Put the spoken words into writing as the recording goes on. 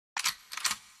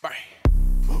Bye.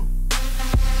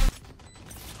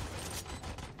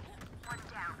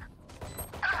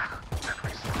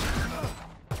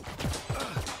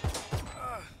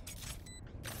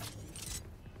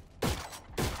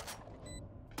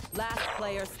 Last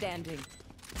player standing.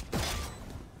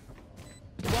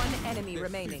 One enemy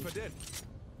remaining.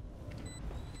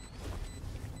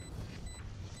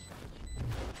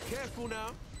 Careful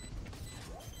now.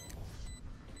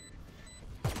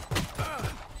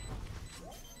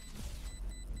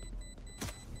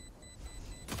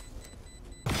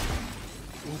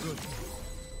 All good.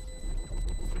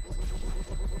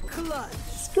 Clutch.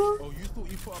 Oh, you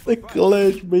thought you put up The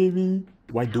clutch, baby.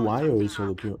 Why do I always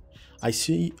solo queue? I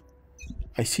see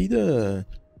the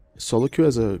solo queue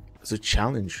as a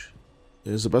challenge.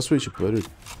 It's the best way to put it.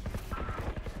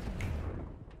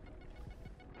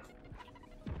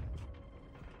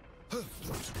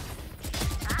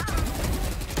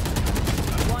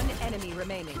 One enemy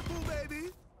remaining.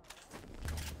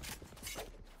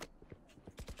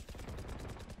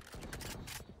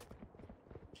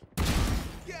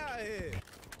 Get out of here.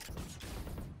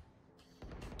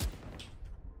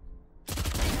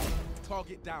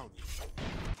 Target down.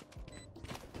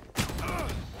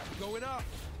 Going up.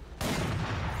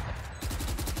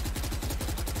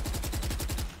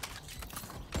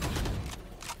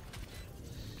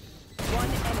 One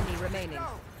enemy remaining.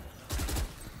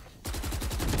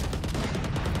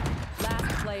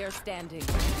 Last player standing.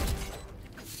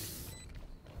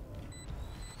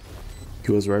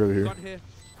 He was right over here. Gun here.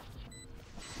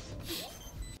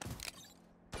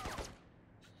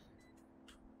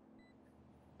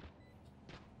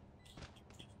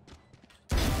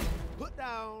 Put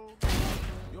down.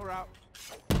 You're out.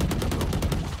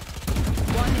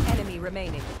 One enemy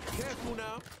remaining. Careful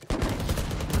now.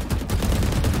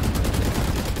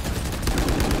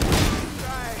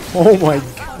 Oh my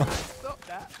god. Stop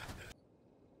that.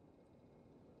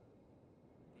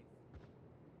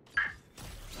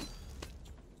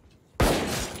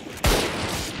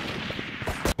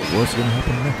 What's gonna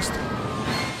happen next?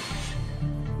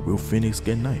 Will Phoenix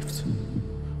get knifed?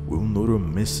 Will Noda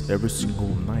miss every single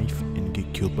knife and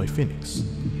get killed by Phoenix?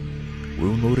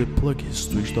 Will Noda plug his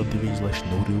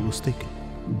twitch.tv/Noda was taken?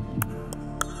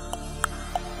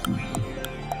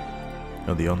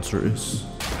 And the answer is...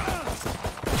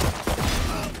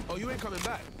 Oh, you ain't coming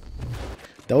back.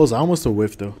 That was almost a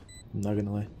whiff though, I'm not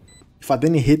gonna lie. If I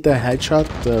didn't hit that headshot,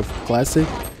 the classic,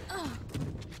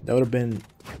 that would have been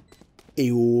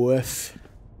a whiff.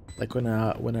 Like when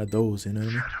I doze, you know what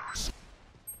I mean?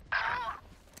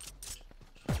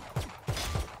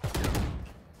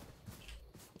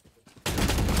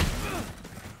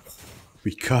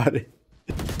 We got it.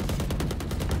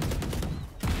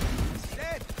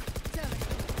 Dead.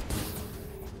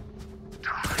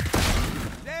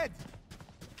 Dead.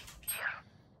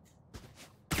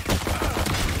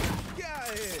 Get out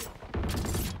of here.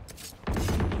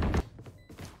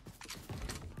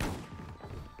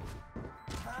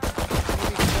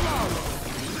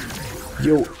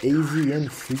 Yo, AVN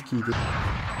freaky. Dude.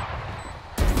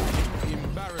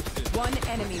 Embarrassing. One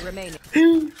enemy remaining.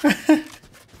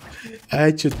 I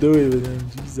had to do it with him.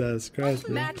 Jesus Christ,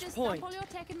 man. Match point.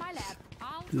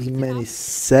 This man is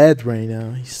sad right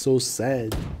now. He's so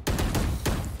sad.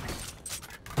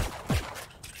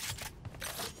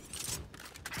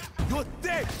 You're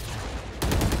dead.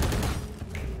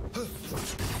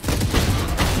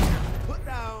 Put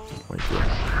down. Oh my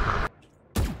god.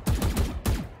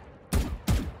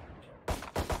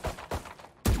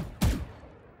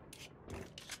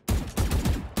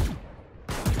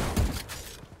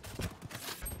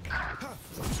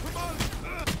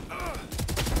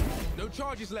 No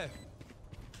charges left.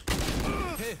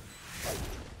 Here.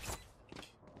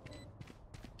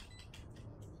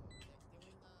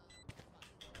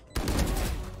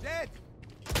 Dead.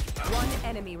 One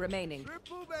enemy remaining.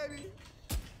 Triple, baby.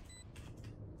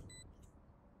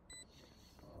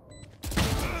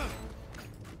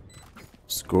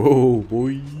 Let's go,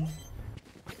 boy.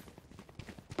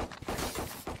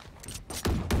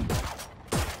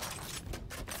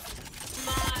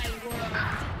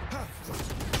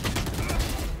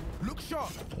 Look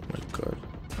sharp. Oh my god.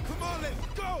 Come on, let's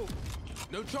go.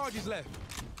 No charges left.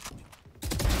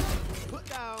 Put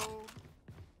down.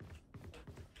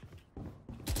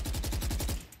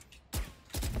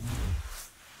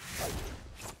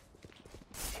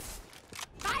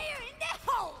 Fire in the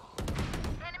hole!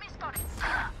 Enemy spotted.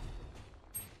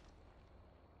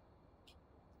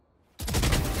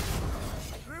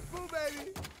 Triple, baby.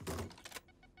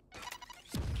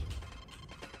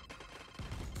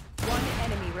 One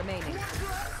enemy remaining.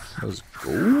 Let's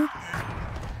go.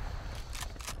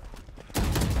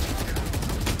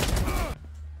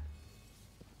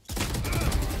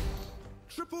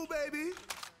 Triple, baby.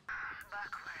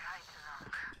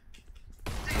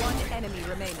 One enemy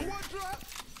remaining. One drop.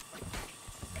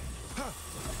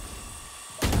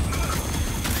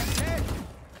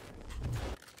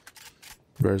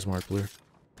 Very smart player.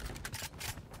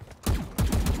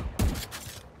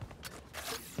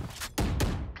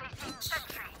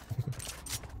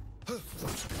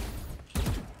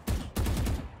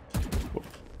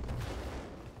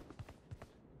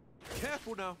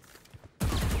 Careful now.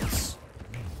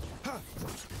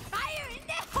 Fire in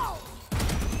the hole!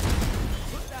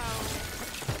 Put down.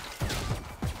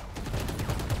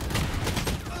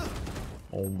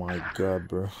 Oh my god,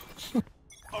 bro.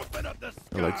 Open up the sky.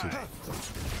 I like to.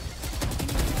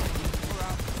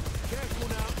 Careful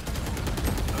now.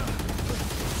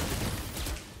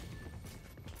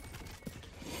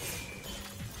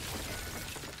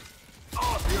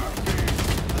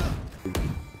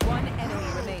 One enemy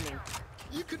remaining.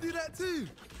 You can do that too.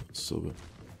 So good.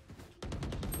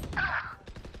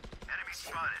 Enemy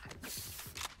spotted.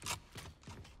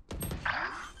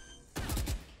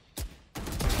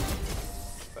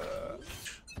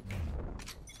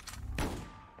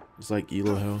 It's like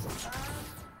Elo hell,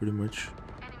 pretty much.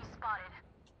 Enemy spotted.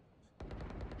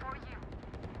 For you.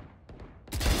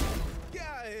 Get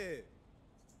out of here.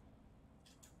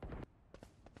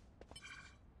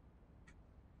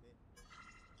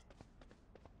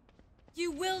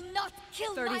 You will not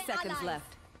kill 30 seconds ally.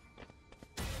 Left.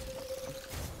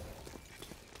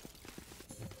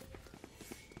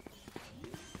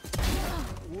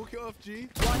 Walk it off, G.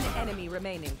 One enemy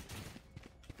remaining.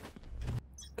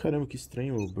 Caramba, que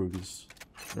estranho, ô Burgers.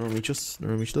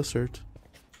 Normalmente dá certo.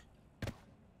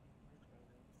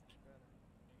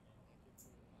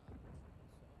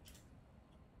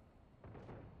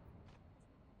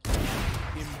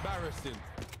 Embarrassing.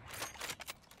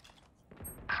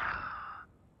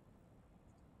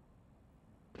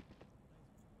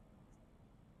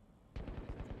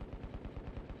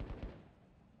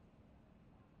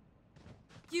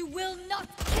 You will not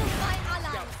kill my ally.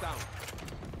 Scouts down.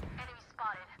 Enemy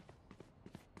spotted.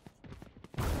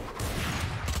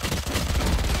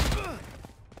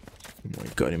 Oh my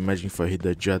god, imagine if I hit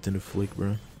that jet in the flick,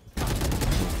 bro. No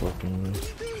fucking way.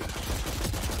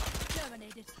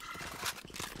 Terminated.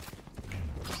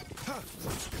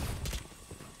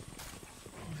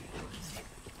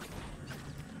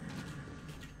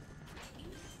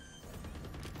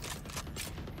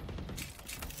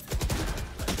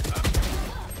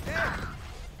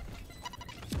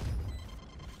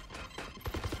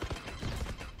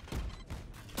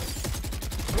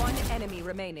 One enemy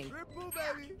remaining. Triple,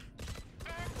 baby.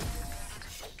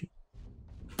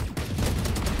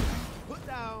 Put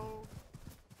down.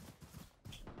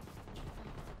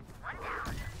 One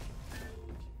down.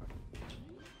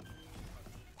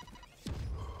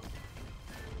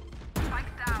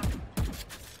 Spike down.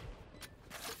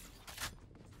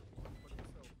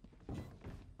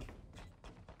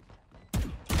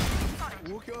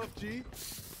 Walk it off, G.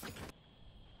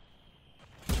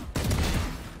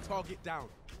 Target down.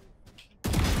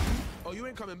 Oh, you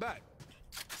ain't coming back.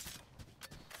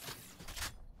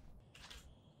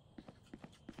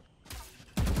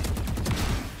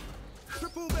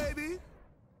 Triple, baby.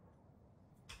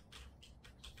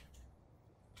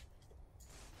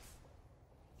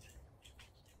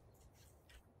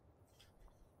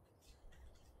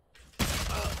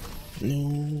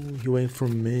 No, he went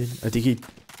from mid. I think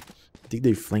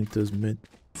they flanked us mid.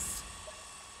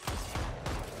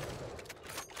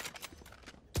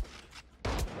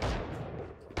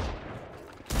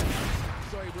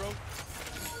 Sorry, bro.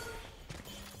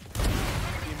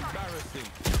 Embarrassing.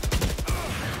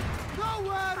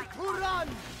 Nowhere to run.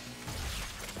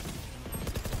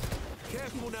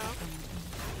 Careful now.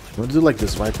 I'm gonna do like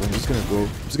this, Viper. I'm just gonna go.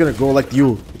 I'm just gonna go like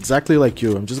you. Exactly like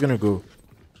you. I'm just gonna go.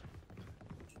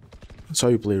 That's how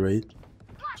you play, right?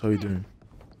 That's how you doing.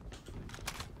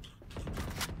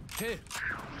 Here.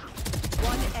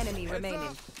 One enemy remaining.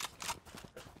 up.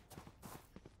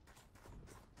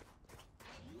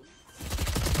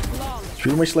 Long. It's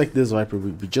pretty much like this, Viper.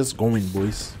 We just going,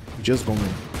 boys. We just going.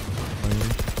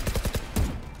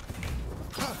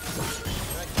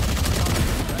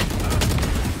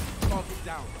 Target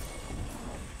down.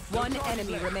 One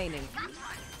enemy remaining.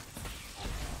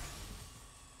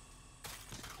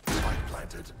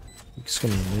 It's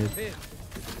coming mid. Here.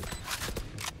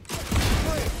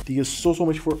 Thank you so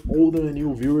much for all the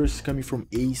new viewers coming from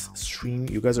Ace stream.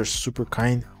 You guys are super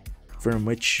kind, very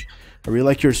much. I really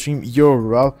like your stream. Yo,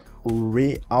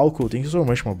 Realco, thank you so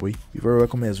much, my boy. You're very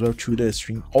welcome as well to the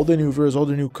stream. All the new viewers, all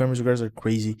the newcomers, you guys are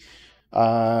crazy.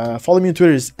 Follow me on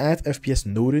Twitter, it's at FPS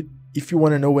Noted. if you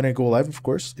want to know when I go live, of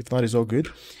course. If not, it's all good.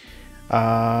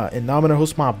 And now I'm gonna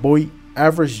host my boy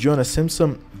Average Jonas. Send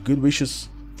some good wishes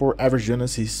for Average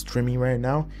Jonas. He's streaming right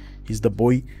now. He's the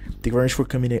boy. Thank you very much for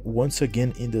coming in once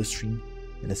again in the stream,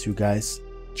 and I'll see you guys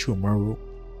tomorrow.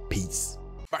 Peace.